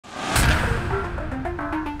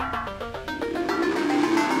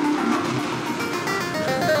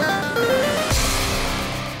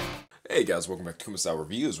guys, welcome back to Kuma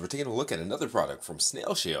Reviews. We're taking a look at another product from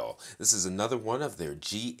Snail. This is another one of their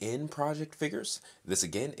G.N.Project figures. This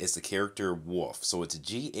again is the character Wolf. So it's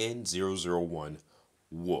GN001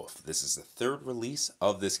 Wolf. This is the third release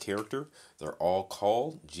of this character. They're all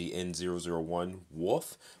called GN001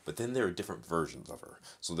 Wolf, but then there are different versions of her.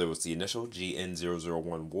 So there was the initial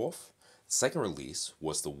GN001 Wolf. The second release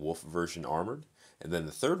was the Wolf version armored. And then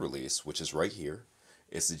the third release, which is right here,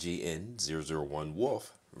 is the GN001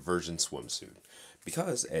 Wolf version swimsuit.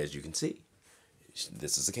 Because, as you can see,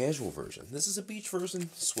 this is a casual version. This is a beach version,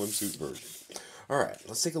 swimsuit version. Alright,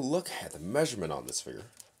 let's take a look at the measurement on this figure.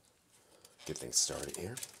 Get things started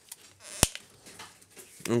here.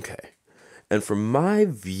 Okay. And from my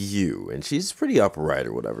view, and she's pretty upright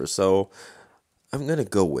or whatever, so I'm going to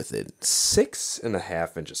go with it.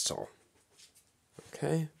 6.5 inches tall.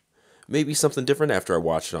 Okay. Maybe something different after I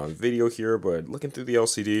watch it on video here, but looking through the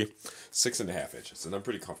LCD, 6.5 inches, and I'm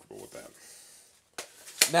pretty comfortable with that.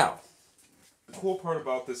 Now, the cool part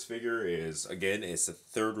about this figure is, again, it's the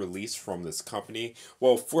third release from this company.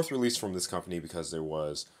 Well, fourth release from this company because there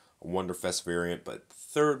was a Wonderfest variant, but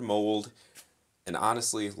third mold, and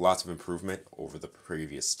honestly, lots of improvement over the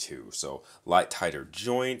previous two. So, a lot tighter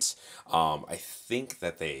joints. I think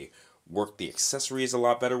that they work the accessories a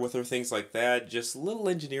lot better with her, things like that. Just little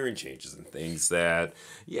engineering changes and things that,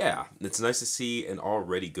 yeah, it's nice to see an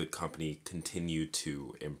already good company continue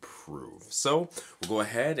to improve. So we'll go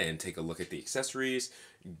ahead and take a look at the accessories,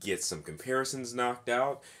 get some comparisons knocked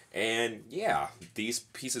out, and yeah, these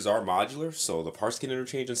pieces are modular, so the parts can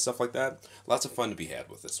interchange and stuff like that. Lots of fun to be had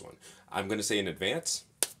with this one. I'm going to say in advance,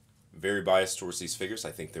 very biased towards these figures.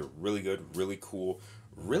 I think they're really good, really cool,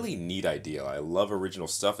 really neat idea. I love original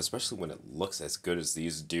stuff, especially when it looks as good as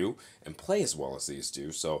these do and play as well as these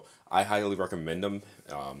do. So I highly recommend them.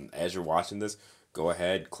 As you're watching this, go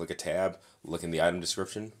ahead, click a tab, look in the item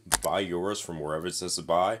description, buy yours from wherever it says to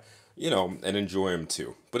buy, and enjoy them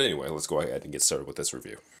too. But anyway, let's go ahead and get started with this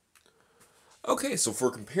review. Okay, so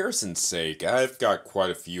for comparison's sake, I've got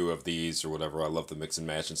quite a few of these or whatever. I love the mix and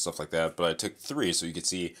match and stuff like that, but I took 3 so you could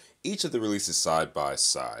see each of the releases side by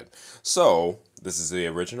side. So, this is the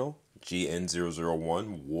original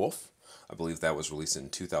GN001 Wolf. I believe that was released in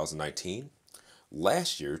 2019.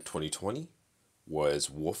 Last year, 2020,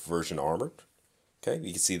 was Wolf version armored. Okay,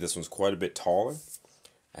 you can see this one's quite a bit taller.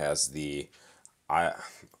 Has the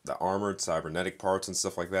armored cybernetic parts and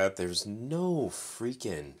stuff like that. There's no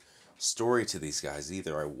freaking story to these guys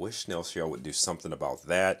either. I wish Snail would do something about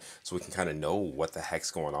that so we can kind of know what the heck's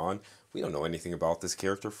going on. We don't know anything about this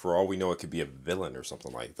character. For all we know, it could be a villain or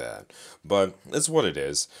something like that. But it's what it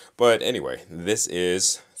is. But anyway, this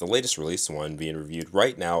is the latest release, the one being reviewed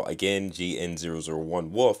right now. Again, GN001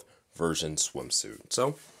 Wolf version swimsuit. So,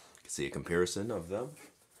 you can see a comparison of them.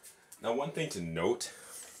 Now, one thing to note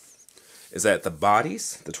is that the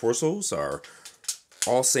bodies, the torsos, are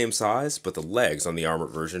all same size, but the legs on the armored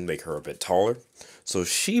version make her a bit taller. So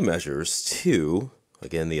she measures to,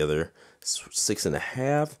 again, the other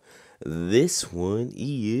 6.5. This one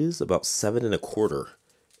is about 7.25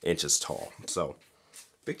 inches tall. So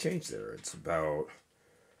big change there. It's about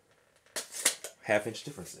half-inch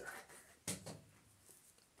difference there.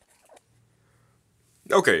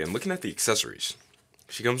 Okay, and looking at the accessories,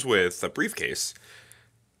 she comes with a briefcase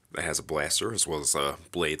that has a blaster as well as a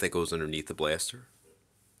blade that goes underneath the blaster.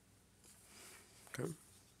 Okay.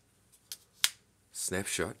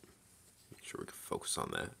 Snapshot. Make sure we can focus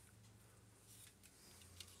on that.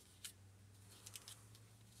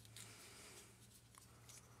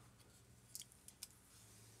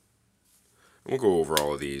 We'll go over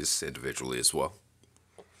all of these individually as well.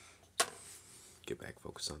 Get back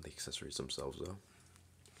focus on the accessories themselves though.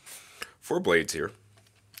 4 blades here.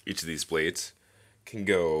 Each of these blades can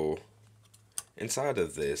go inside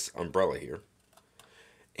of this umbrella here.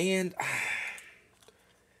 And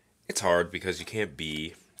it's hard because you can't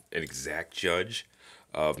be an exact judge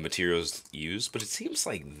of materials used, but it seems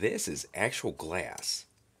like this is actual glass.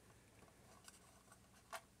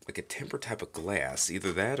 Like a tempered type of glass.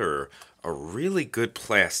 Either that or a really good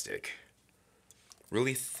plastic.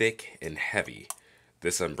 Really thick and heavy,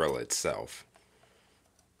 this umbrella itself.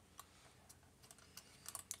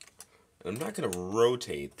 And I'm not going to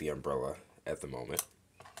rotate the umbrella at the moment.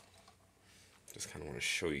 Just kind of want to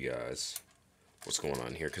show you guys what's going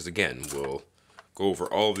on here, because again, we'll go over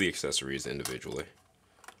all of the accessories individually.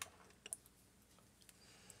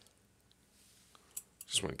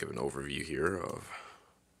 Just want to give an overview here of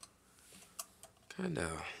kind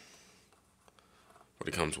of what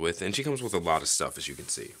it comes with, and she comes with a lot of stuff, as you can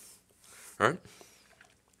see. Alright,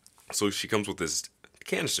 so she comes with this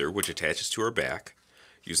canister which attaches to her back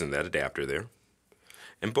using that adapter there,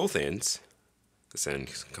 And both ends, this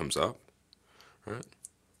end comes up, right?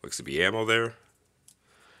 Looks to be ammo there,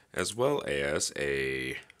 as well as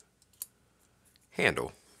a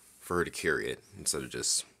handle for her to carry it instead of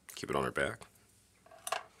just keep it on her back.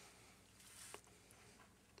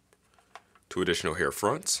 2 additional hair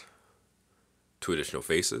fronts, 2 additional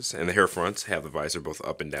faces, and the hair fronts have the visor both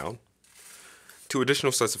up and down. 2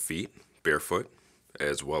 additional sets of feet, barefoot,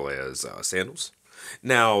 as well as sandals.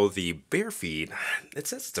 Now, the bare feet, it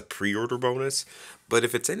says it's a pre-order bonus, but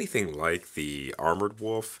if it's anything like the Armored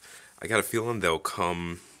Wolf, I got a feeling they'll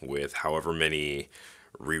come with however many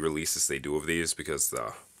re-releases they do of these, because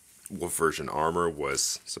the Wolf version armor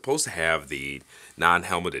was supposed to have the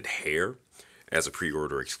non-helmeted hair as a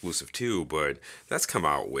pre-order exclusive too, but that's come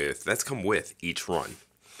with each run.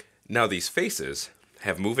 Now these faces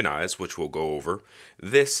have moving eyes, which we'll go over.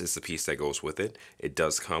 This is the piece that goes with it. It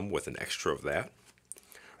does come with an extra of that.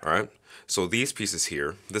 Alright, so these pieces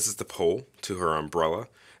here, this is the pole to her umbrella,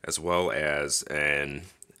 as well as an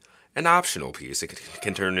optional piece. It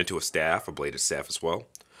can turn into a staff, a bladed staff as well.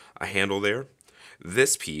 A handle there.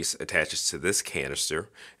 This piece attaches to this canister,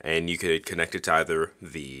 and you could connect it to either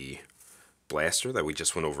the blaster that we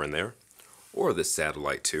just went over in there, or this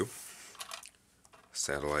satellite too.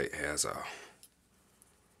 Satellite has a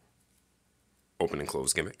open and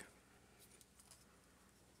close gimmick.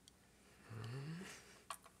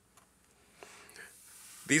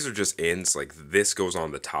 These are just ends, like this goes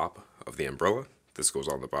on the top of the umbrella, this goes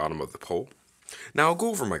on the bottom of the pole. Now I'll go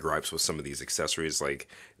over my gripes with some of these accessories, like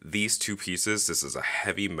these 2 pieces. This is a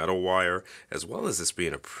heavy metal wire, as well as this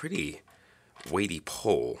being a pretty weighty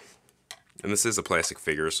pole. And this is a plastic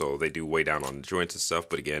figure, so they do weigh down on the joints and stuff,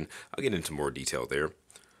 but again, I'll get into more detail there.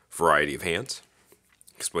 Variety of hands,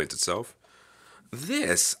 explains itself.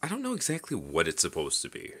 This, I don't know exactly what it's supposed to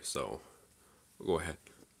be, so we'll go ahead,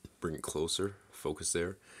 bring it closer, focus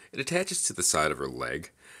there. It attaches to the side of her leg.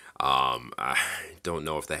 I don't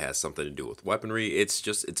know if that has something to do with weaponry. It's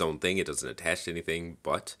just its own thing. It doesn't attach to anything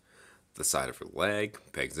but the side of her leg,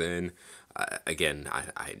 pegs in. Again,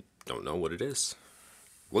 I don't know what it is.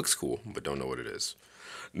 Looks cool, but don't know what it is.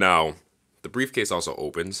 Now, the briefcase also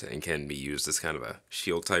opens and can be used as kind of a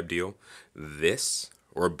shield type deal. This,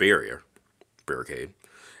 or a barricade,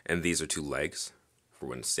 and these are 2 legs for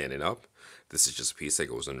when standing up. This is just a piece that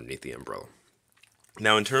goes underneath the umbrella.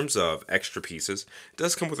 Now, in terms of extra pieces, it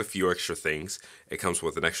does come with a few extra things. It comes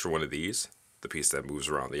with an extra one of these, the piece that moves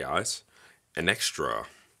around the eyes, an extra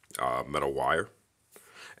metal wire,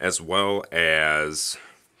 as well as,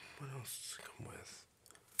 what else does it come with?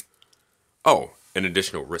 Oh, an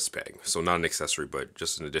additional wrist peg. So not an accessory, but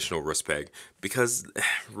just an additional wrist peg, because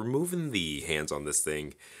removing the hands on this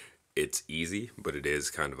thing, it's easy, but it is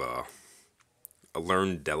kind of a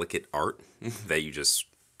learned delicate art that you just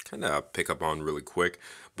kind of pick up on really quick,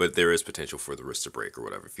 but there is potential for the wrist to break or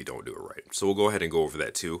whatever if you don't do it right. So we'll go ahead and go over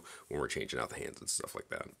that too when we're changing out the hands and stuff like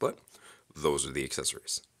that. But those are the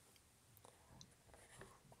accessories.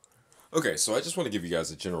 Okay, so I just want to give you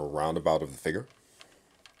guys a general roundabout of the figure.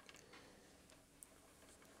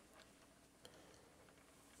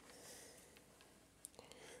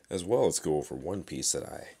 As well as go over one piece that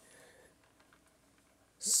I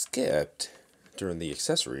skipped during the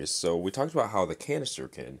accessories. So we talked about how the canister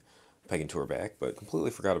can peg into her back, but completely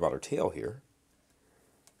forgot about her tail here.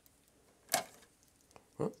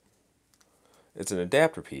 Well, it's an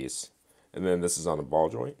adapter piece, and then this is on a ball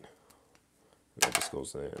joint. That just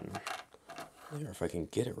goes in there if I can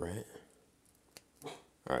get it right.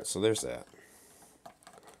 Alright, so there's that.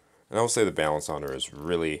 And I will say the balance on her is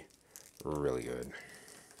really, really good.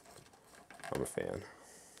 I'm a fan.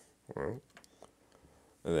 Alright.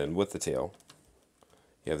 And then with the tail,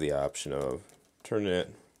 you have the option of turning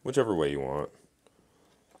it whichever way you want.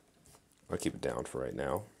 I'll keep it down for right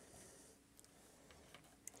now.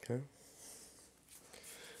 Okay.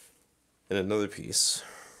 And another piece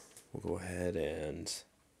we'll go ahead and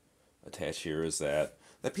attach here is that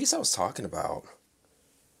piece I was talking about.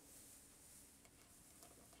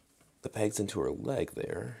 The pegs into her leg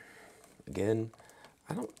there. Again,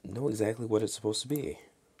 I don't know exactly what it's supposed to be.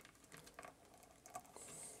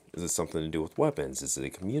 Is it something to do with weapons? Is it a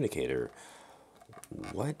communicator?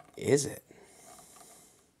 What is it?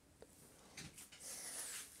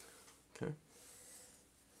 Okay.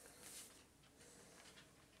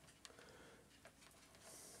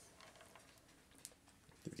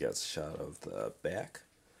 Give you guys a shot of the back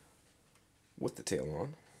with the tail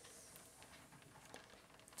on.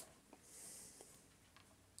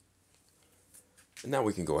 And now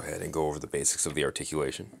we can go ahead and go over the basics of the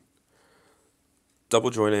articulation. Double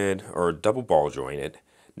jointed or double ball jointed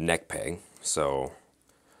neck peg. So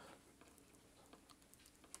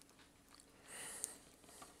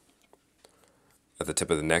At the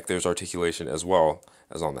tip of the neck, there's articulation as well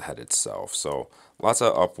as on the head itself. So lots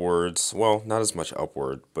of upwards. Well, not as much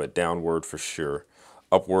upward, but downward for sure.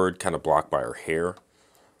 Upward kind of blocked by her hair.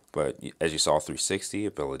 But as you saw, 360,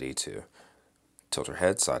 ability to tilt her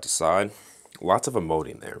head side to side. Lots of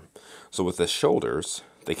emoting there. So with the shoulders,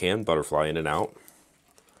 they can butterfly in and out.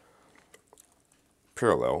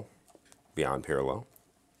 Parallel, beyond parallel.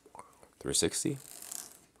 360.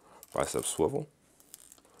 Bicep swivel.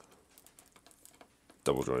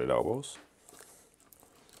 Double jointed elbows.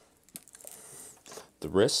 The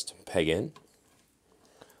wrist, peg in.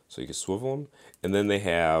 So you can swivel them. And then they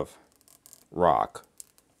have rock.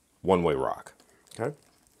 One-way rock. Okay?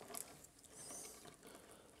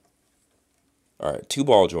 Alright, 2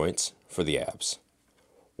 ball joints for the abs.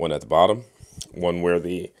 One at the bottom. One where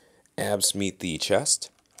the abs meet the chest.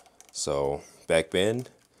 So, back bend.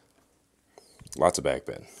 Lots of back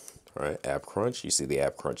bend. Alright, ab crunch. You see the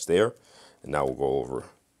ab crunch there. And now we'll go over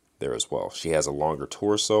there as well. She has a longer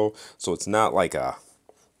torso, so it's not like a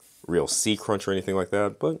real C crunch or anything like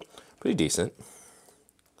that, but pretty decent.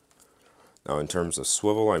 Now in terms of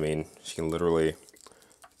swivel, I mean, she can literally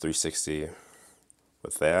 360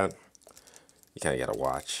 with that. You kind of got to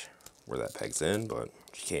watch where that pegs in, but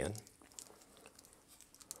she can.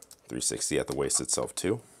 360 at the waist itself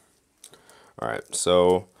too. Alright,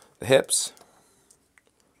 so the hips.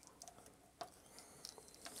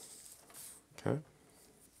 Okay.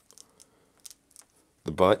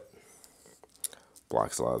 The butt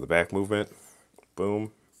blocks a lot of the back movement.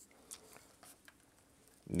 Boom.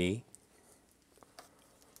 Knee.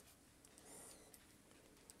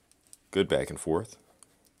 Good back and forth.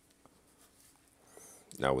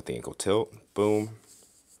 Now with the ankle tilt. Boom.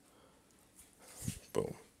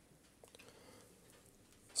 Boom.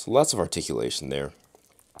 So lots of articulation there.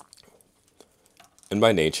 And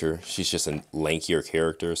by nature, she's just a lankier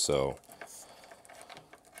character, so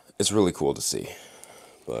it's really cool to see.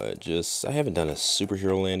 But just, I haven't done a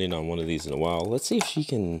superhero landing on one of these in a while. Let's see if she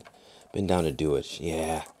can bend down to do it.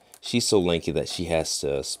 Yeah, she's so lanky that she has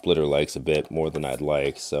to split her legs a bit more than I'd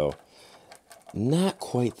like, so not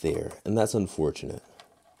quite there, and that's unfortunate.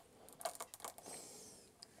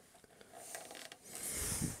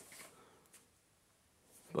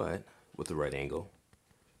 But with the right angle,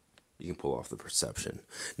 you can pull off the perception.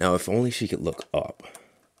 Now, if only she could look up.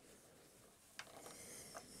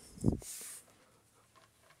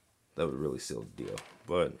 That would really seal the deal.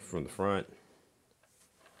 But from the front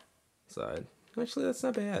side, actually, that's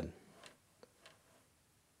not bad.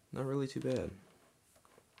 Not really too bad.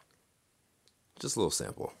 Just a little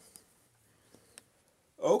sample.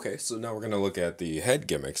 Okay, so now we're going to look at the head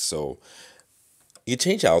gimmicks. So you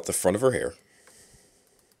change out the front of her hair.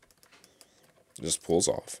 It just pulls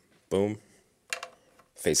off. Boom.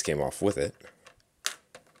 Face came off with it.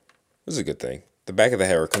 This is a good thing. The back of the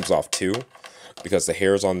hair comes off too, because the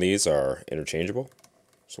hairs on these are interchangeable.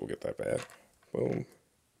 So we'll get that back. Boom.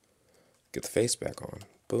 Get the face back on.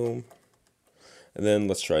 Boom. And then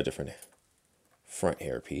let's try a different front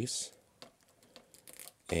hair piece.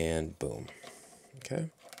 And boom. Okay.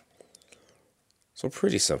 So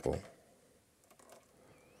pretty simple.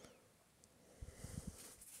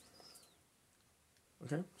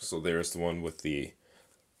 Okay, so there's the one with the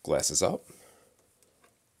glasses up.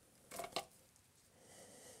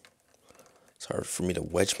 It's hard for me to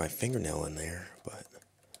wedge my fingernail in there, but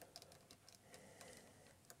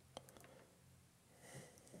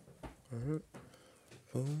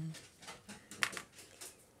boom.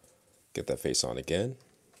 Get that face on again.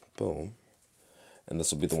 Boom. And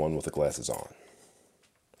this will be the one with the glasses on.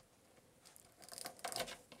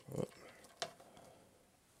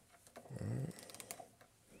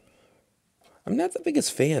 I'm not the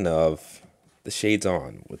biggest fan of the shades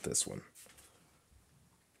on with this one.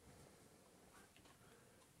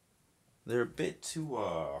 They're a bit too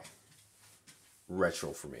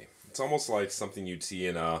retro for me. It's almost like something you'd see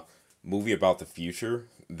in a movie about the future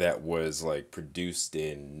that was like produced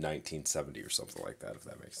in 1970 or something like that, if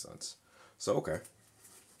that makes sense. So, okay.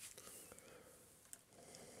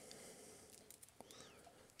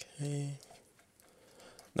 Okay.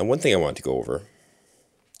 Now, one thing I want to go over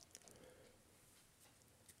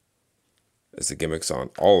is the gimmicks on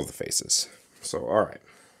all of the faces. So, alright.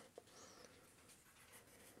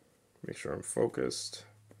 Make sure I'm focused.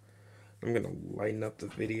 I'm going to lighten up the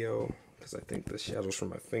video because I think the shadows from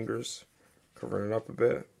my fingers covering it up a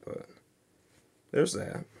bit, but there's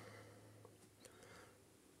that.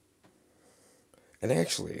 And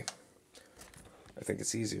actually, I think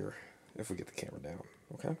it's easier if we get the camera down,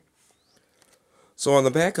 okay? So on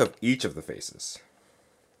the back of each of the faces,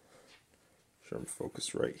 make sure I'm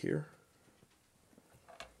focused right here.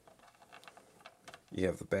 you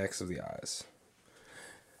have the backs of the eyes.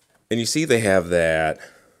 And you see they have that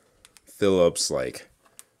Phillips like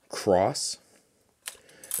cross.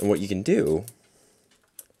 And what you can do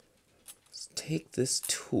is take this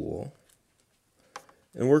tool.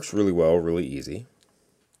 It works really well, really easy.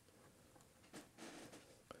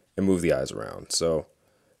 And move the eyes around. So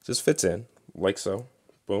it just fits in like so.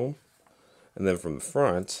 Boom. And then from the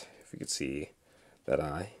front, if you can see that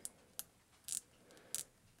eye,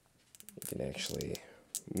 you can actually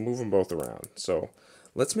move them both around. So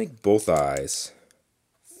let's make both eyes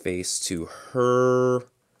face to her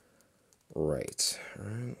right. All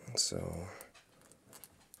right. So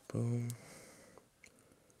boom,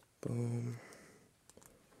 boom.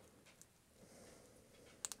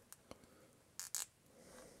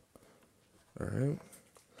 All right.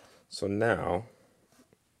 So now,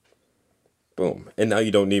 boom. And now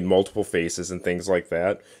you don't need multiple faces and things like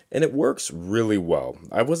that. And it works really well.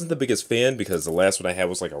 I wasn't the biggest fan because the last one I had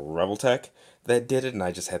was like a Reveltech that did it, and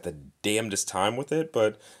I just had the damnedest time with it.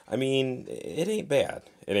 But, I mean, it ain't bad.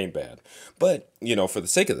 It ain't bad. But, you know, for the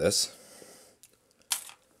sake of this,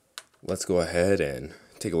 let's go ahead and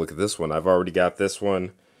take a look at this one. I've already got this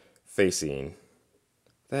one facing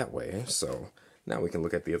that way. So now we can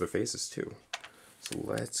look at the other faces too. So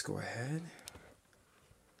let's go ahead.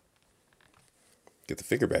 Get the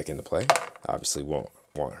figure back into play. Obviously won't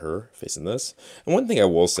want her facing this. And one thing I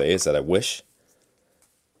will say is that I wish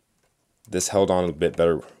this held on a bit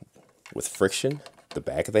better with friction, the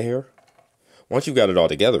back of the hair. Once you've got it all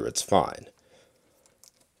together, it's fine.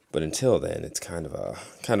 But until then, it's kind of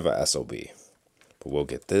a SOB. But we'll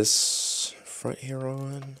get this front hair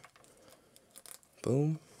on.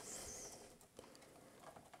 Boom.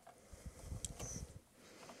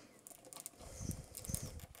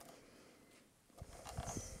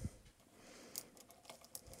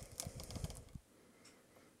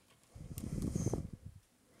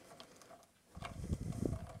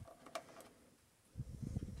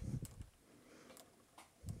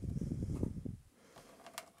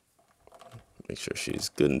 Make sure she's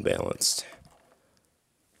good and balanced.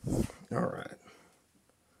 All right.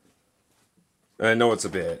 I know it's a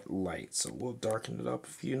bit light, so we'll darken it up a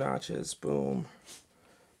few notches. Boom.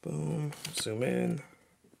 Boom. Zoom in.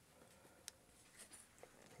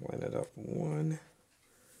 Line it up one.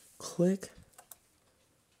 Click.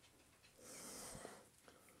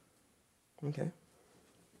 Okay.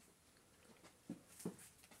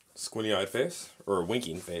 Squinty-eyed face. Or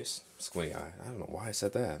winking face. Squinty-eye. I don't know why I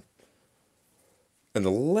said that. And the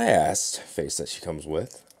last face that she comes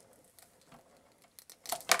with,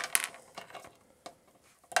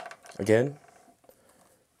 again,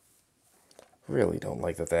 really don't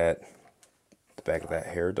like that the back of that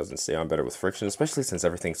hair doesn't stay on better with friction, especially since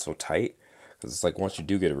everything's so tight. Because it's like once you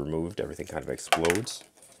do get it removed, everything kind of explodes.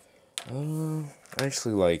 I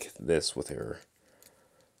actually like this with her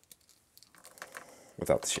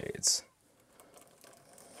without the shades.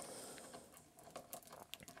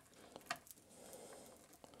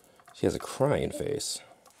 She has a crying face.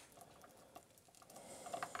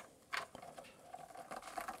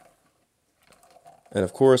 And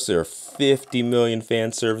of course, there are 50 million fan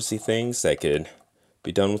servicey things that could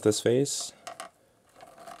be done with this face.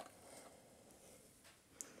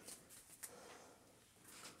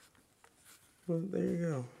 Well, there you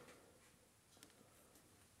go.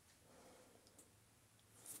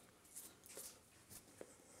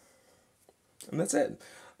 And that's it.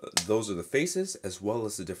 Those are the faces as well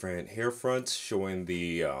as the different hair fronts showing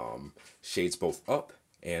the shades both up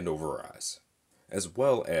and over her eyes, as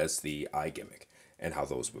well as the eye gimmick and how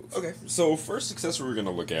those move. Okay, so first accessory we're going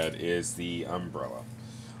to look at is the umbrella.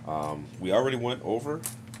 We already went over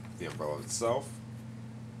the umbrella itself.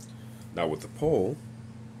 Now with the pole,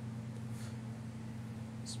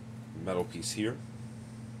 this metal piece here,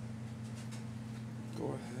 go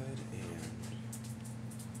ahead and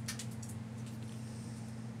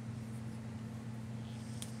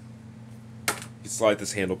you can slide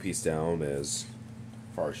this handle piece down as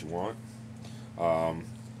far as you want.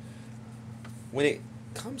 When it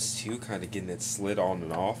comes to kind of getting it slid on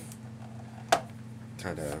and off,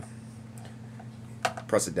 kind of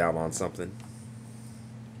press it down on something.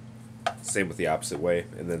 Same with the opposite way,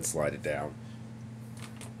 and then slide it down.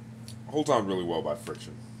 Holds on really well by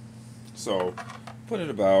friction. So, put it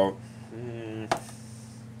about...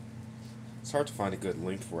 it's hard to find a good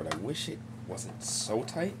length for it. I wish it wasn't so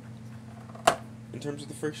tight in terms of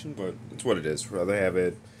the friction, but it's what it is. I'd rather have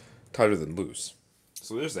it tighter than loose.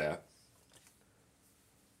 So there's that.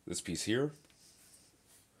 This piece here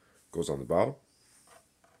goes on the bottom.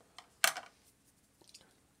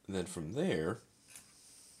 And then from there,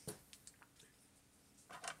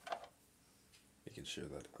 make making sure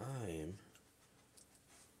that I'm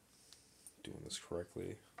doing this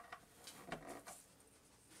correctly.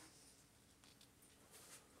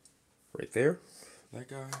 Right there, that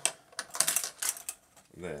guy.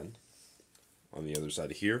 And then, on the other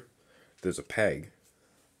side of here, there's a peg.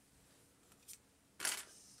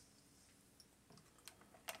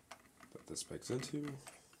 That this pegs into.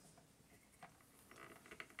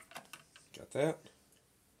 Got that.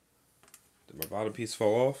 Did my bottom piece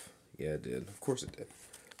fall off? Yeah, it did. Of course it did.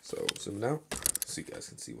 So, zoom out so you guys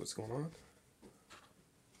can see what's going on.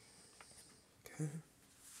 Okay.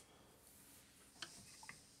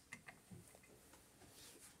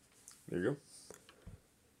 There you go.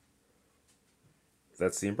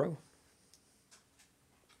 That's the umbrella.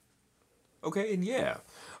 Okay, and yeah,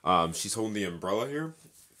 she's holding the umbrella here.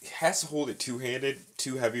 Has to hold it two-handed,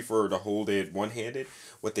 too heavy for her to hold it one-handed.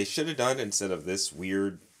 What they should have done, instead of this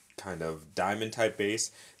weird kind of diamond type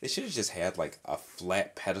base, they should have just had like a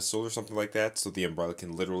flat pedestal or something like that, so the umbrella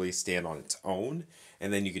can literally stand on its own,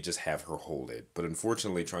 and then you could just have her hold it. But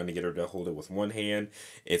unfortunately, trying to get her to hold it with one hand,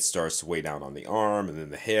 it starts to weigh down on the arm, and then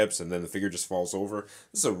the hips, and then the figure just falls over.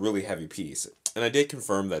 This is a really heavy piece. And I did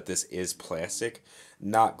confirm that this is plastic,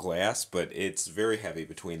 not glass, but it's very heavy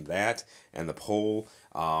between that and the pole.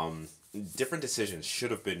 Different decisions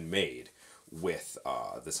should have been made with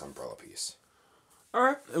this umbrella piece.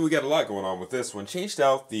 Alright, and we got a lot going on with this one. Changed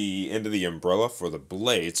out the end of the umbrella for the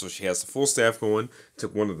blade, so she has the full staff going.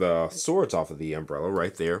 Took one of the swords off of the umbrella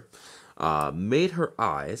right there. Made her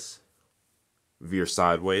eyes veer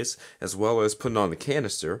sideways, as well as putting on the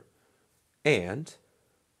canister. And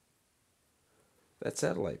that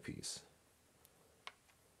satellite piece.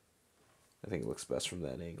 I think it looks best from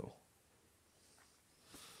that angle.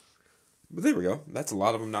 But there we go. That's a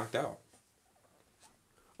lot of them knocked out.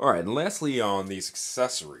 Alright, and lastly on these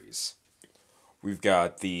accessories, we've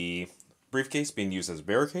got the briefcase being used as a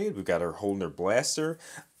barricade. We've got her holding her blaster.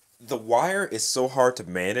 The wire is so hard to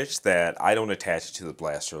manage that I don't attach it to the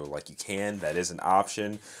blaster like you can. That is an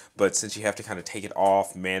option. But since you have to kind of take it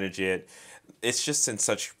off, manage it, it's just in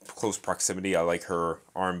such close proximity. I like her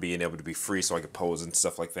arm being able to be free so I can pose and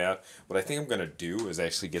stuff like that. What I think I'm going to do is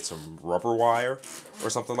actually get some rubber wire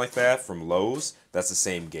or something like that from Lowe's. That's the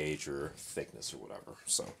same gauge or thickness or whatever.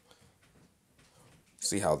 So,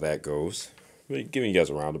 see how that goes. Giving you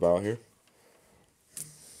guys a roundabout here.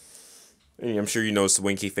 And I'm sure you noticed the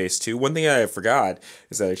winky face too. One thing I forgot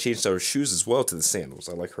is that I changed our shoes as well to the sandals.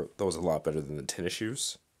 I like those a lot better than the tennis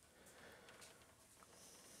shoes.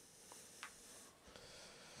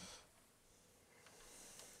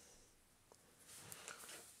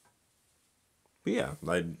 But yeah,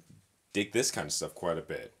 I dig this kind of stuff quite a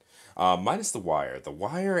bit. Minus the wire. The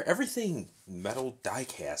wire, everything metal die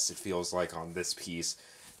cast, it feels like, on this piece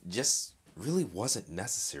just really wasn't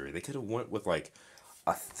necessary. They could have went with like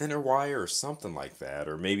a thinner wire or something like that,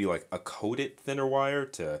 or maybe like a coated thinner wire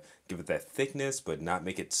to give it that thickness but not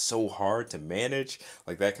make it so hard to manage,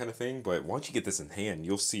 like that kind of thing. But once you get this in hand,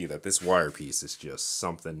 you'll see that this wire piece is just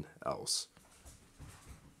something else.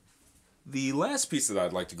 The last piece that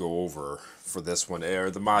I'd like to go over for this one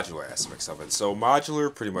are the modular aspects of it. So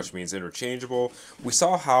modular pretty much means interchangeable. We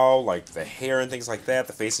saw how like the hair and things like that,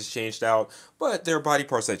 the face is changed out, but there are body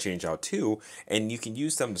parts that change out too, and you can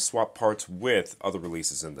use them to swap parts with other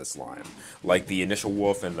releases in this line, like the initial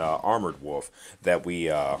wolf and the armored wolf that we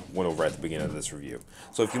went over at the beginning of this review.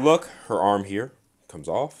 So if you look, her arm here comes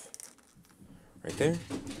off, right there.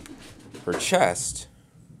 Her chest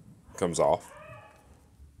comes off.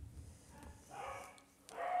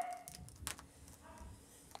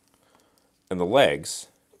 And the legs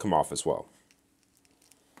come off as well.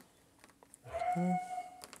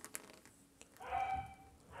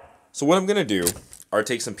 So what I'm going to do are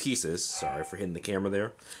take some pieces, sorry for hitting the camera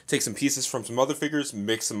there, take some pieces from some other figures,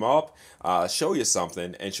 mix them up, show you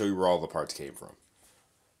something, and show you where all the parts came from.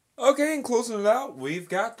 Okay, and closing it out, we've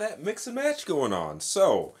got that mix and match going on.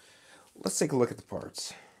 So, let's take a look at the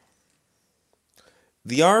parts.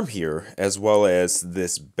 The arm here, as well as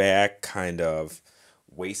this back kind of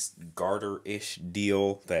waist garter-ish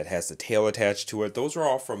deal that has the tail attached to it, those are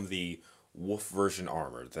all from the Wolf version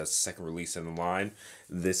armor. That's the second release in the line.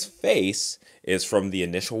 This face is from the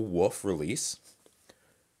initial Wolf release.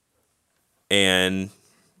 And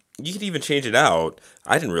you can even change it out.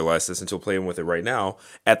 I didn't realize this until playing with it right now.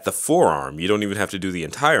 At the forearm, you don't even have to do the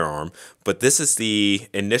entire arm, but this is the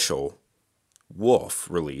initial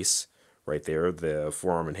Wolf release. Right there, the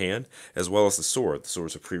forearm and hand, as well as the sword. The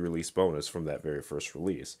sword's a pre-release bonus from that very first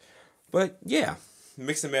release. But yeah,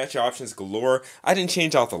 mix and match options galore. I didn't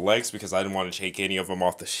change out the legs because I didn't want to take any of them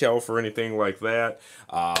off the shelf or anything like that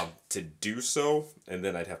to do so. And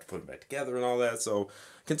then I'd have to put them back together and all that. So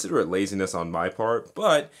consider it laziness on my part.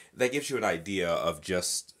 But that gives you an idea of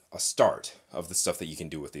just a start of the stuff that you can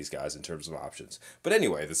do with these guys in terms of options. But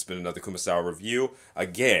anyway, this has been another Kuma style review.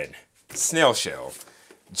 Again, Snail Shell,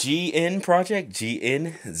 G.N.Project,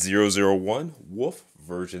 GN001 Wolf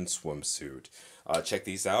version swimsuit. Check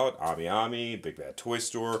these out, Ami Ami, Big Bad Toy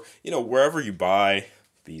Store, you know, wherever you buy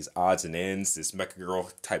these odds and ends, this Mecha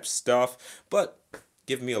Girl type stuff. But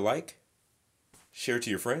give me a like, share it to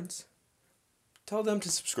your friends, tell them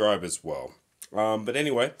to subscribe as well. But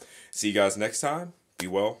anyway, see you guys next time. Be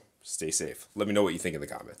well, stay safe. Let me know what you think in the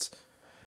comments.